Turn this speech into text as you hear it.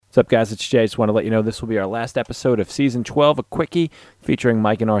What's up, guys? It's Jay. Just want to let you know this will be our last episode of Season 12, a quickie featuring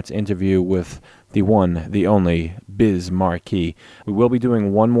Mike and Art's interview with the one, the only, Biz Markie. We will be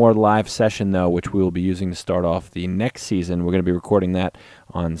doing one more live session, though, which we will be using to start off the next season. We're going to be recording that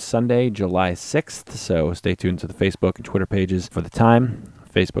on Sunday, July 6th, so stay tuned to the Facebook and Twitter pages for the time.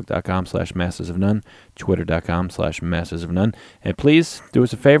 Facebook.com/Masters of None, Twitter.com/Masters of None. And please do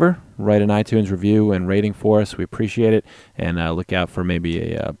us a favor, write an iTunes review and rating for us. We appreciate it. And look out for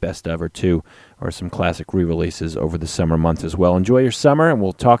maybe a best of or two or some classic re-releases over the summer months as well. Enjoy your summer, and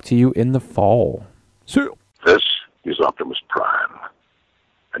we'll talk to you in the fall. See you. This is Optimus Prime,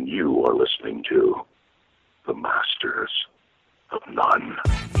 and you are listening to The Masters of None.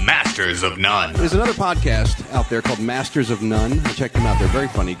 Masters of None. There's another podcast out there called Masters of None. Check them out. They're very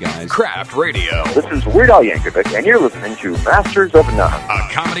funny guys. Craft Radio. This is Weird Al Yankovic, and you're listening to Masters of None. A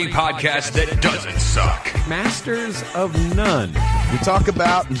comedy podcast that doesn't suck. Masters of None. We talk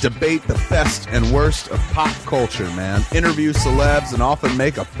about and debate the best and worst of pop culture, man. Interview celebs and often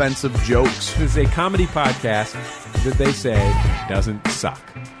make offensive jokes. This is a comedy podcast that they say doesn't suck.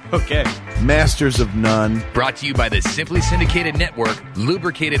 Okay. Masters of None. Brought to you by the Simply Syndicated Network,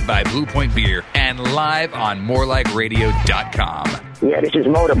 lubricated by Blue Point Beer, and live on morelikeradio.com. Yeah, this is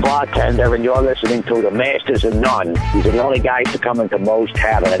Mo the bartender, and you're listening to the Masters of None. These are the only guys to come into Mo's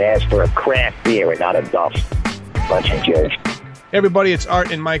Tavern and ask for a craft beer and not a Duff. Bunch of jerks. Hey everybody, it's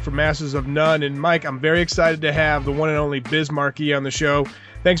Art and Mike from Masters of None. And Mike, I'm very excited to have the one and only Biz Markie on the show.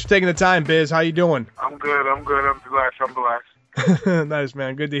 Thanks for taking the time, Biz. How you doing? I'm good. I'm blessed. Nice,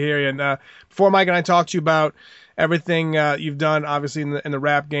 man. Good to hear you. And before Mike and I talk to you about everything you've done, obviously, in the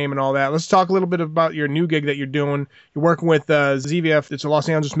rap game and all that, let's talk a little bit about your new gig that you're doing. You're working with Zevia. It's a Los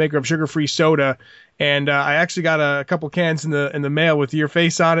Angeles maker of sugar-free soda. And I actually got a couple cans in the mail with your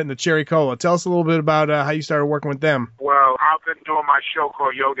face on it and the cherry cola. Tell us a little bit about how you started working with them. Well, I've been doing my show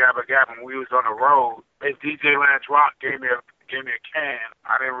called Yo Gabba Gabba when we was on the road. And DJ Lance Rock gave me a can.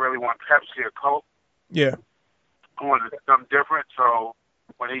 I didn't really want Pepsi or Coke. Yeah. I wanted something different, so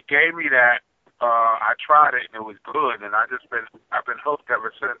when he gave me that, I tried it and it was good, and I've been hooked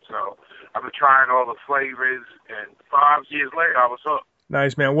ever since. So I've been trying all the flavors, and 5 years later, I was hooked.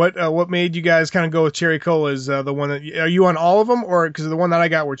 Nice, man. What made you guys kind of go with cherry cola? Is the one that are you on all of them, or because the one that I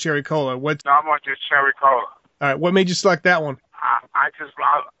got were cherry cola? No, I'm on just cherry cola. All right, what made you select that one? My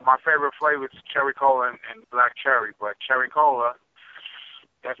favorite flavor is cherry cola and black cherry, but cherry cola,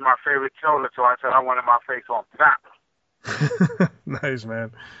 that's my favorite soda, so I said I wanted my face on top. Nice,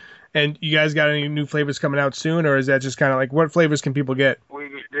 man. And you guys got any new flavors coming out soon, or is that just kind of like, what flavors can people get?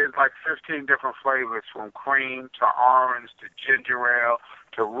 There's like 15 different flavors, from cream to orange to ginger ale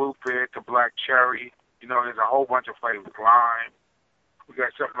to root beer to black cherry. You know, there's a whole bunch of flavors. Lime. We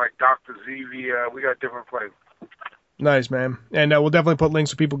got something like Dr. Zevia. We got different flavors. Nice, man. And we'll definitely put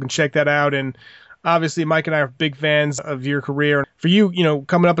links so people can check that out. And obviously, Mike and I are big fans of your career. For you,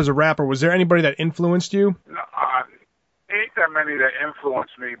 coming up as a rapper, was there anybody that influenced you? No, ain't that many that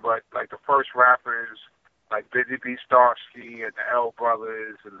influenced me, but like the first rappers, like Busy B. Starsky and the L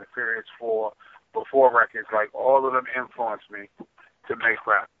Brothers and the Furious Four, before records, like all of them influenced me to make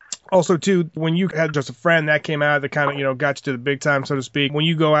rap. Also, too, when you had Just a Friend, that came out that kind of, got you to the big time, so to speak. When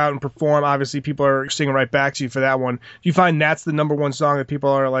you go out and perform, obviously people are singing right back to you for that one. Do you find that's the number one song that people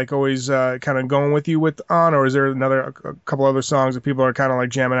are like always kind of going with you on, or is there a couple other songs that people are kind of like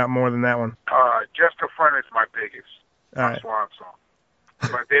jamming out more than that one? Just a Friend is my biggest. My swan song.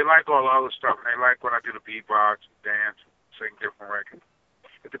 But they like all the other stuff, and they like when I do the beatbox, dance, sing different records.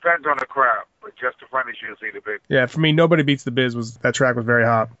 It depends on the crowd, but Just a Friend is usually the big. Yeah, for me, Nobody Beats the Biz that track was very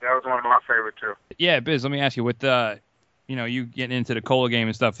hot. That was one of my favorite too. Yeah, Biz, let me ask you, with you getting into the cola game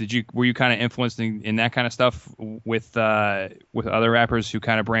and stuff, were you kind of influenced in that kind of stuff with other rappers who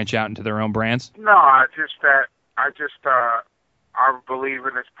kind of branch out into their own brands? No, I believe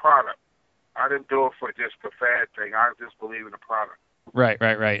in this product. I didn't do it for just the fad thing. I just believe in the product. Right.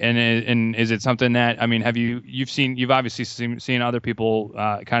 And is it something that, you've obviously seen other people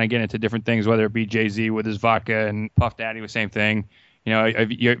kind of get into different things, whether it be Jay-Z with his vodka and Puff Daddy with the same thing. Have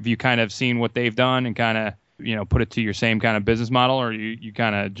you kind of seen what they've done and kind of, put it to your same kind of business model, or you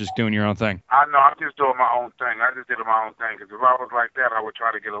kind of just doing your own thing? I'm just doing my own thing. I just did my own thing, because if I was like that, I would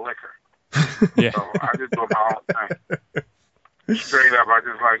try to get a liquor. Yeah. So I just do my own thing. Straight up, I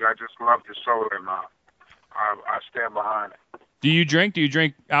just love the soda, and I stand behind it. Do you drink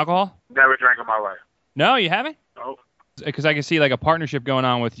alcohol? Never drank in my life. No, you haven't? Nope. Because I can see like a partnership going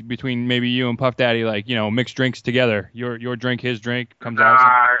on between maybe you and Puff Daddy, like, mixed drinks together. Your drink, his drink, comes out.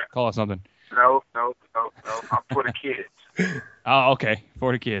 Call it something. No. I'm for the kids. Oh, okay.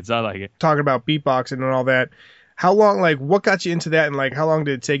 For the kids. I like it. Talking about beatboxing and all that, How long, like, what got you into that, and like, how long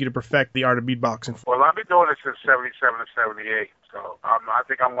did it take you to perfect the art of beatboxing? Well, I've been doing it since 77 or 78, so I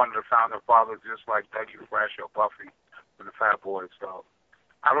think I'm one of the founding fathers, just like Dougie Fresh or Buffy and the Fat Boys. So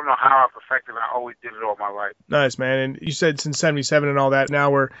I don't know how I perfected it. I always did it all my life. Nice, man. And you said since 77 and all that.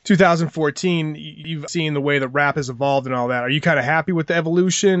 Now we're 2014. You've seen the way that rap has evolved and all that. Are you kind of happy with the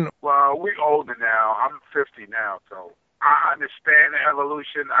evolution? Well, we're older now. I'm 50 now, so I understand the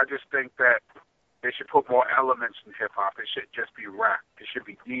evolution. I just think that they should put more elements in hip-hop. It should just be rap. It should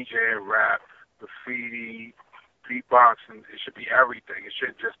be DJ, rap, graffiti, beatboxing. It should be everything. It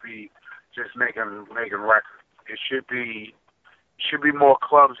shouldn't just be just making records. It should be more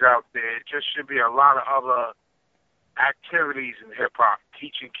clubs out there. It just should be a lot of other activities in hip-hop,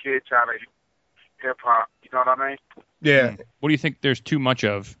 teaching kids how to hip-hop. You know what I mean? Yeah. What do you think there's too much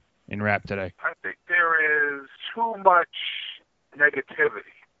of in rap today? I think there is too much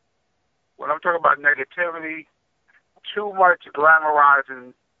negativity. When I'm talking about negativity, too much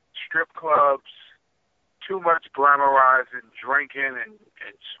glamorizing strip clubs, too much glamorizing drinking and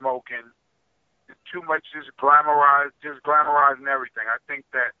smoking, too much just glamorizing everything. I think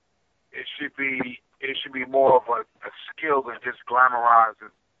that it should be more of a skill than just glamorizing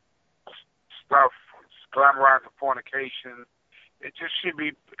stuff, glamorizing fornication. It just should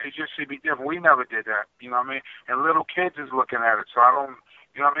be different. We never did that, you know what I mean? And little kids is looking at it, so I don't,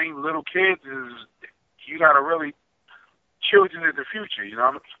 you know what I mean? Little kids you got to really, children is the future, you know what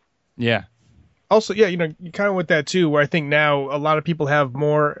I mean? Yeah. Also, yeah, you kind of with that too, where I think now a lot of people have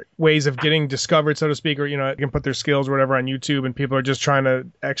more ways of getting discovered, so to speak, or, they can put their skills or whatever on YouTube, and people are just trying to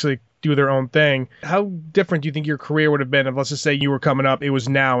actually do their own thing. How different do you think your career would have been if, let's just say, you were coming up, it was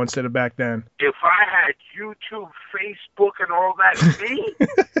now instead of back then? If I had YouTube, Facebook, and all that, me,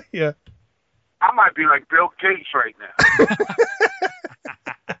 yeah, I might be like Bill Gates right now.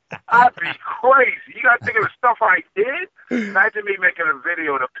 I'd be crazy. You got to think of the stuff I did? Imagine me making a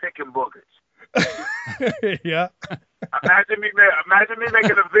video to Picking Boogers. Yeah. Imagine me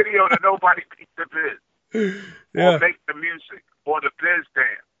making a video that nobody beat the biz, or make the music, or the biz dance.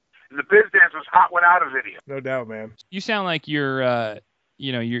 And the biz dance was hot without a video. No doubt, man. You sound like you're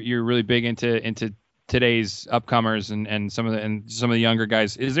you're really big into today's upcomers and some of the younger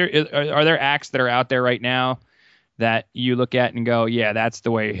guys. Are there acts that are out there right now that you look at and go, yeah, that's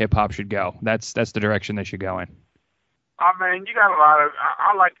the way hip hop should go. That's the direction they should go in? I mean, you got a lot of.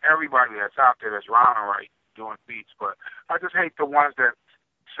 I like everybody that's out there that's rhyming right, doing beats, but I just hate the ones that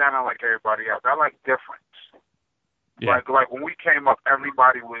sound like everybody else. I like difference. Yeah. Like when we came up,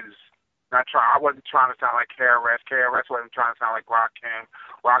 everybody was not trying. I wasn't trying to sound like KRS. KRS wasn't trying to sound like Rakim.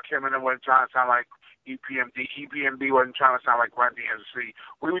 Rakim and them wasn't trying to sound like EPMD. EPMD wasn't trying to sound like Run DMC.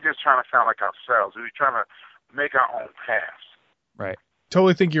 We were just trying to sound like ourselves. We were trying to make our own paths. Right.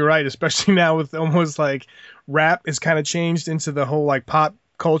 Totally think you're right, especially now with almost like rap is kind of changed into the whole like pop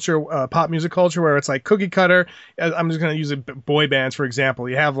culture, pop music culture, where it's like cookie cutter. I'm just going to use boy bands, for example.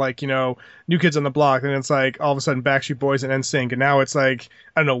 You have like, New Kids on the Block, and it's like all of a sudden Backstreet Boys and NSYNC, and now it's like,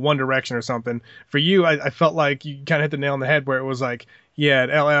 I don't know, One Direction or something. For you, I felt like you kind of hit the nail on the head where it was like, you had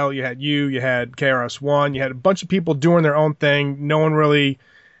LL, you had you had KRS-One, you had a bunch of people doing their own thing. No one really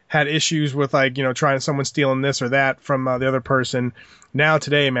had issues with like, trying someone stealing this or that from the other person. Now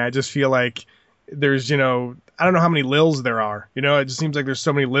today, man, I just feel like there's, I don't know how many Lils there are. It just seems like there's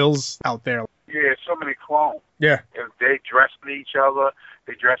so many Lils out there. Yeah, so many clones. Yeah. And they dressing each other.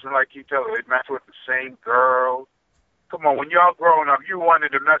 They dressing like each other. They mess with the same girl. Come on, when y'all growing up, you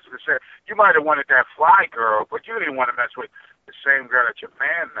wanted to mess with the same. You might have wanted that fly girl, but you didn't want to mess with the same girl that your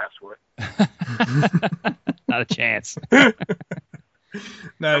man messed with. Not a chance.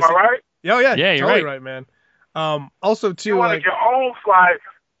 No, am I right? Oh yeah, yeah, you're totally right, man. Also too, you wanted your own fly.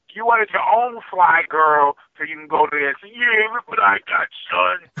 You wanted your own fly girl, so you can go there and say, "Yeah, look what I got,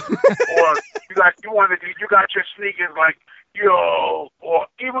 son." Or you got your sneakers like, yo, or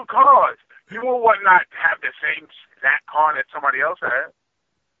even cars. You will not have the same that car that somebody else had.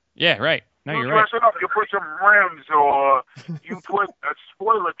 Yeah, right. No, you're dress right. it up. You put some rims, or you put a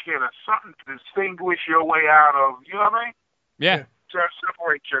spoiler kit or something to distinguish your way out of. You know what I mean? Yeah. To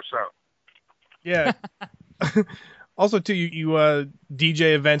separate yourself. Yeah. Also, too, you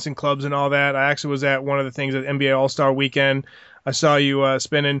DJ events and clubs and all that. I actually was at one of the things at NBA All-Star Weekend. I saw you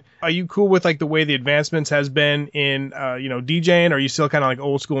spinning. Are you cool with like the way the advancements has been in DJing, or are you still kind of like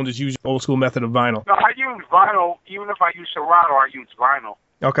old school and just use old school method of vinyl? No, I use vinyl. Even if I use Serato, I use vinyl.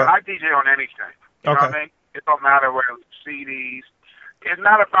 Okay. But I DJ on anything. You know what I mean? It don't matter whether it's CDs. It's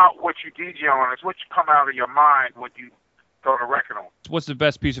not about what you DJ on. It's what you come out of your mind when you throw the record on. What's the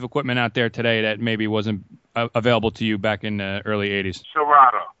best piece of equipment out there today that maybe wasn't available to you back in the early 80s?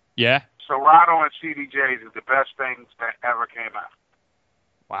 Serato. Yeah? Serato and CDJs is the best things that ever came out.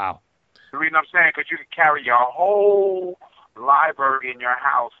 Wow. The reason I'm saying, because you can carry your whole library in your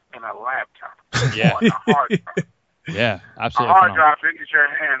house in a laptop. Yeah. Or in a hard drive. Yeah, A absolutely. hard phenomenal. drive fits your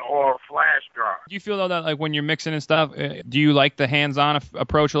hand, or a flash drive. Do you feel though that like when you're mixing and stuff, do you like the hands-on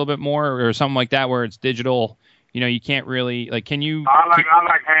approach a little bit more, or something like that where it's digital? You know, you can't really like. Can you? I like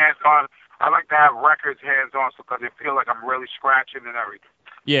hands-on. I like to have records hands-on because it feel like I'm really scratching and everything.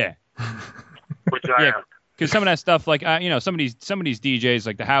 Yeah. Which I am. Because some of that stuff, like you know, some of these DJs,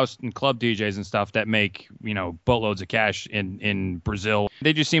 like the house and club DJs and stuff, that make boatloads of cash in Brazil.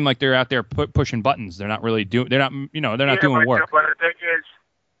 They just seem like they're out there pushing buttons. They're not really doing. They're not doing work. But the thing is,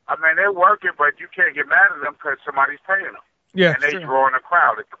 I mean, they're working, but you can't get mad at them because somebody's paying them. Yeah, and they drawing a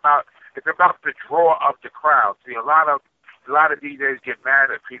crowd. It's about the draw of the crowd. See, a lot of DJs get mad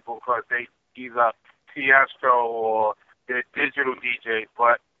at people because they either Tiesto or they're digital DJs,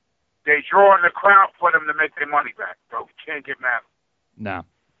 but they drawing the crowd for them to make their money back. So we can't get mad. No,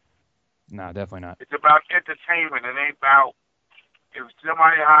 definitely not. It's about entertainment. It ain't about if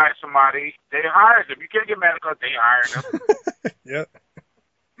somebody hires somebody, they hired them. You can't get mad because they hired them. Yep.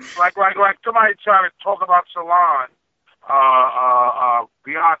 Like somebody trying to talk about Solange,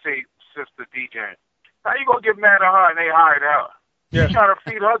 Beyonce's sister DJ. How you gonna get mad at her and they hired her? Yeah. She's trying to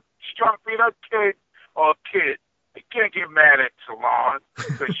feed her kid or kid. You can't get mad at Solange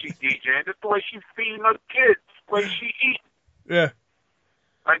because she DJing. That's the way she's feeding her kids, the way she eats. Yeah.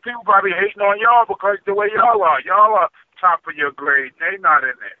 Like, people probably hating on y'all because the way y'all are. Y'all are top of your grade. They not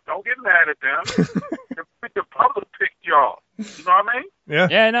in there. Don't get mad at them. the public picked y'all. You know what I mean? Yeah.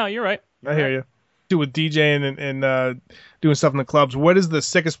 Yeah, no, you're right. I hear you. With DJing and doing stuff in the clubs, what is the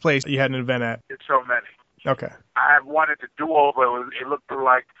sickest place you had an event at? It's so many. Okay. I wanted to do over. It looked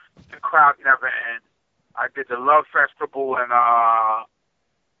like the crowd never ends. I did the Love Festival in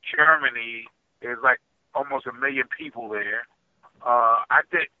Germany. There's like almost 1 million people there. I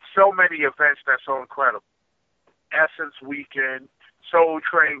did so many events that's so incredible. Essence Weekend, Soul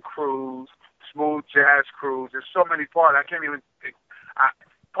Train Cruise, Smooth Jazz Cruise. There's so many parties. I can't even.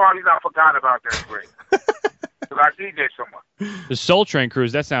 Parties I forgot about that great. Because I DJ so much. The Soul Train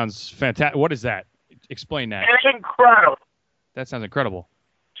Cruise. That sounds fantastic. What is that? Explain that. It's incredible. That sounds incredible.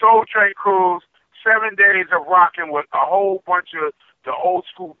 Soul Train Cruise. 7 days of rocking with a whole bunch of the old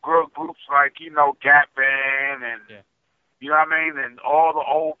school girl groups like, Gap Band and, you know what I mean? And all the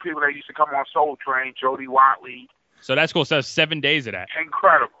old people that used to come on Soul Train, Jody Watley. So that's cool. So that's 7 days of that.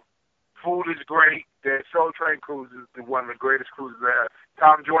 Incredible. Food is great. The Soul Train Cruise is one of the greatest cruises there.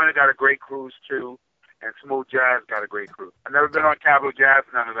 Tom Joyner got a great cruise, too. And Smooth Jazz got a great cruise. I've never been on Capital Jazz,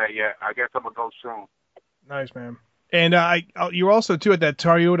 none of that yet. I guess I'm going to go soon. Nice, man. And you were also, too, at that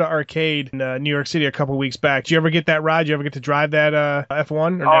Toyota arcade in New York City a couple weeks back. Did you ever get that ride? Did you ever get to drive that F1? Or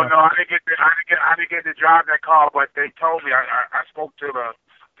no, I didn't get to drive that car, but they told me, I spoke to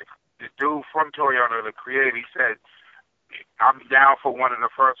the dude from Toyota, the creator. He said, I'm down for one of the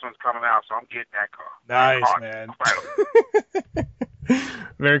first ones coming out, so I'm getting that car. Nice, man.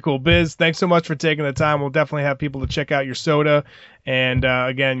 Very cool. Biz, thanks so much for taking the time. We'll definitely have people to check out your soda. And,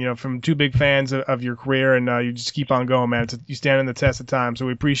 again, from two big fans of your career, and you just keep on going, man. You stand in the test of time, so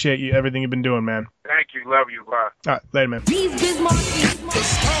we appreciate you, everything you've been doing, man. Thank you. Love you. Bye. All right, later, man.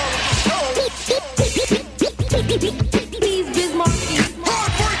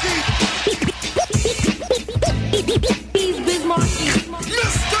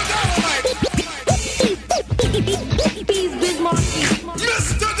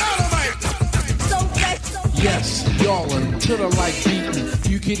 Yes, y'all to the like beating.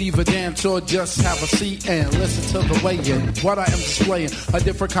 You could either dance or just have a seat and listen to the way in what I am displaying. A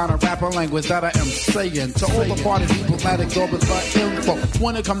different kind of rapper language that I am saying. To all the party people, Matic Orbit for info.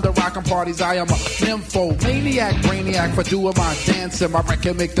 When it come to rockin' parties, I am a nympho. Maniac, brainiac for doing my dancing. My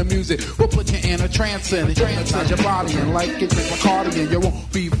record make the music. We'll put you in a trance and hypnotize your body. And like it, drink Bacardi. And you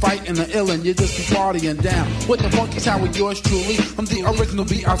won't be fighting the ill and you just be partying down. With the funky sound with yours truly. I'm the original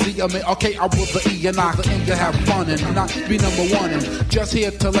B.I.Z. Okay, I will the E and I aim to have fun and not be number one. And just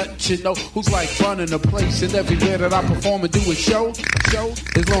here to let you know who's like running the place. And everywhere that I perform and do a show,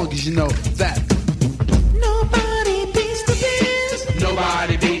 as long as you know that nobody beats the biz.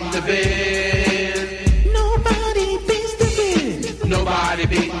 Nobody beats the biz. Nobody beats the biz. Nobody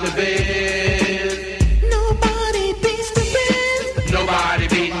beats the biz. Nobody beats the biz. Nobody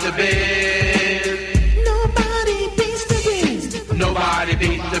beats the biz. Nobody beats the biz. Nobody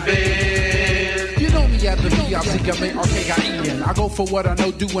beats the biz. You know me at the VIP D-I-C-M-A-R-K-I-E-N. I go for what I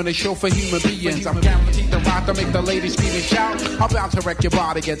know, doing a show for human beings. I'm guaranteed to rock to make the ladies scream and shout. I'm bound to wreck your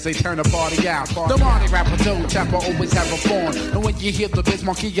body as they turn the party out. The Marty rapper, toe tapper, always have a phone. And when you hear the Biz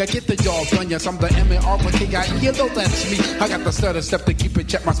Markie, I get the job done. Yes, I'm the M-A-R-K-I-E. You know that's me. I got the stutter step to keep it,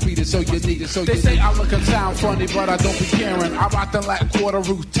 check my speed is so you need it. So they say I look and sound funny, but I don't be caring. I rock the Latin Quarter,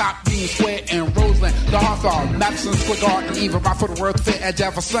 rooftop, Dean Square, and Roseland. The Hawthorne, Madison Square Garden, even right for the World Fair at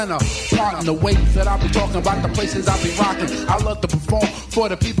Java Center. Pardon the ways that I'll be talking about, the places I'll be rocking. I love to perform for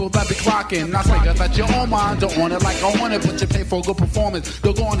the people that be clocking. I say that your own mind don't want it like I want it, but you pay for a good performance.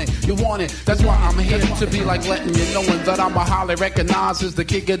 You're on it, you want it. That's why I'm here to be like letting you know that I'm a highly recognized as the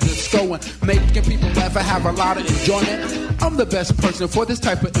kid gets going, making people laugh and have a lot of enjoyment. I'm the best person for this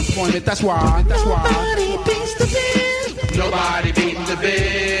type of employment. That's why. Nobody beats the biz. Nobody beats the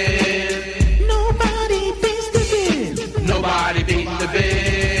biz. Nobody beats the biz. Nobody beats the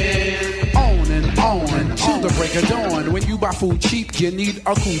biz. On to the break of dawn. When you buy food cheap, you need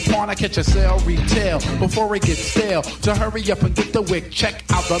a coupon. I catch a sale retail before it gets stale. So hurry up and get the wick. Check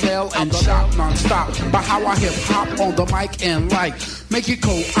out the mail and shop non-stop. By how I hip hop on the mic and like make it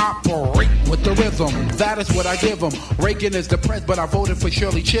cooperate with the rhythm. That is what I give them. Reagan is depressed, but I voted for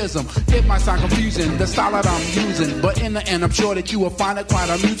Shirley Chisholm. It might sound confusing, the style that I'm using, but in the end, I'm sure that you will find it quite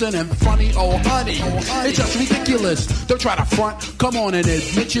amusing and funny. Oh, honey, it's just ridiculous. Don't try to front. Come on and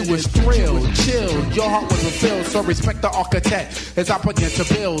admit you was thrilled. Chill, your heart was fulfilled. So respect the architect as I begin to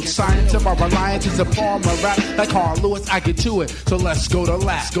build. Science of my reliance is a poem of rap. Like Carl Lewis, I get to it. So let's go to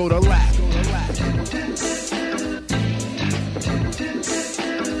lap. Go to lap.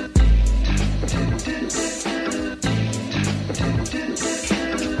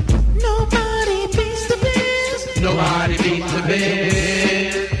 Nobody beats the biz. Nobody beats the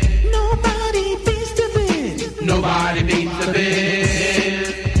biz. Nobody beats the biz. Nobody beats the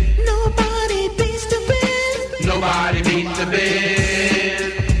biz. Nobody beats the biz. Nobody beats the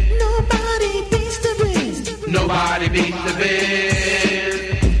biz. Nobody beats the biz. Nobody beats the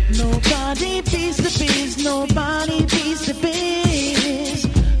biz. Nobody beats the biz. Nobody beats the biz.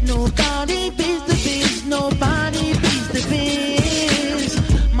 Nobody beats the biz. Nobody beats the biz.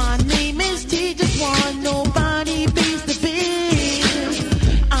 My name is T-Just-One. Nobody beats the biz.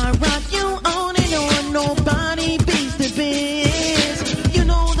 I rock you on and on. Nobody beats the biz. You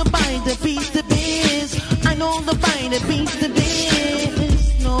know the bite that beats the biz. I know the bite that beats the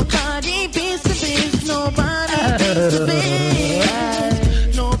biz. Nobody beats the biz. Nobody beats the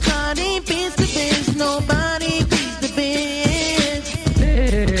biz. Nobody beats the biz. Nobody beats the biz.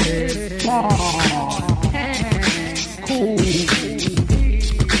 Cool.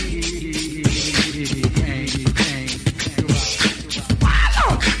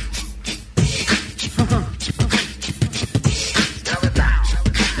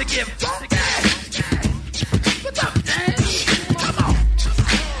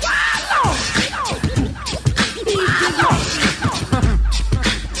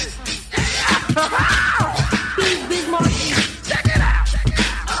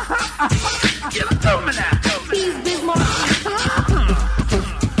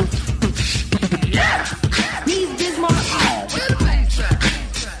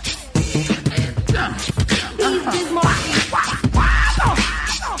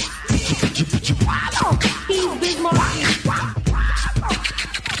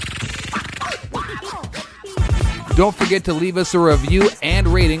 Don't forget to leave us a review and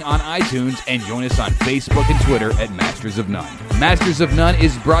rating on iTunes and join us on Facebook and Twitter at Masters of None. Masters of None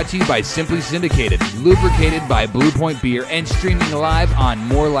is brought to you by Simply Syndicated, lubricated by Blue Point Beer, and streaming live on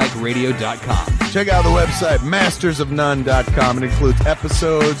morelikeradio.com. Check out the website, mastersofnone.com. It includes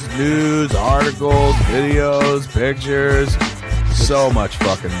episodes, news, articles, videos, pictures, so much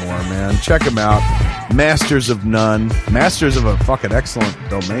fucking more, man. Check them out. Masters of None. Masters of a fucking excellent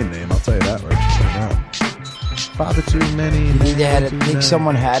domain name, I'll tell you that right. Check it out. Father too many. You think they had it? Think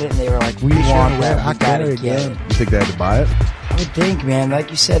someone had it and they were like, "We want that. We gotta get it." You think they had to buy it? I would think, man.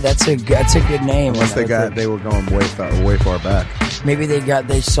 Like you said, that's a good name. Unless they were going way far back. Maybe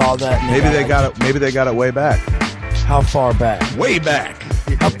they saw that. Maybe they got it way back. How far back? Way back.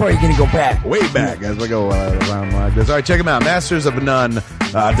 How far are you gonna go back? Way back as we go around like this. All right, check them out.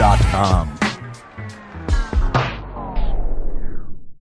 Mastersofnone.com.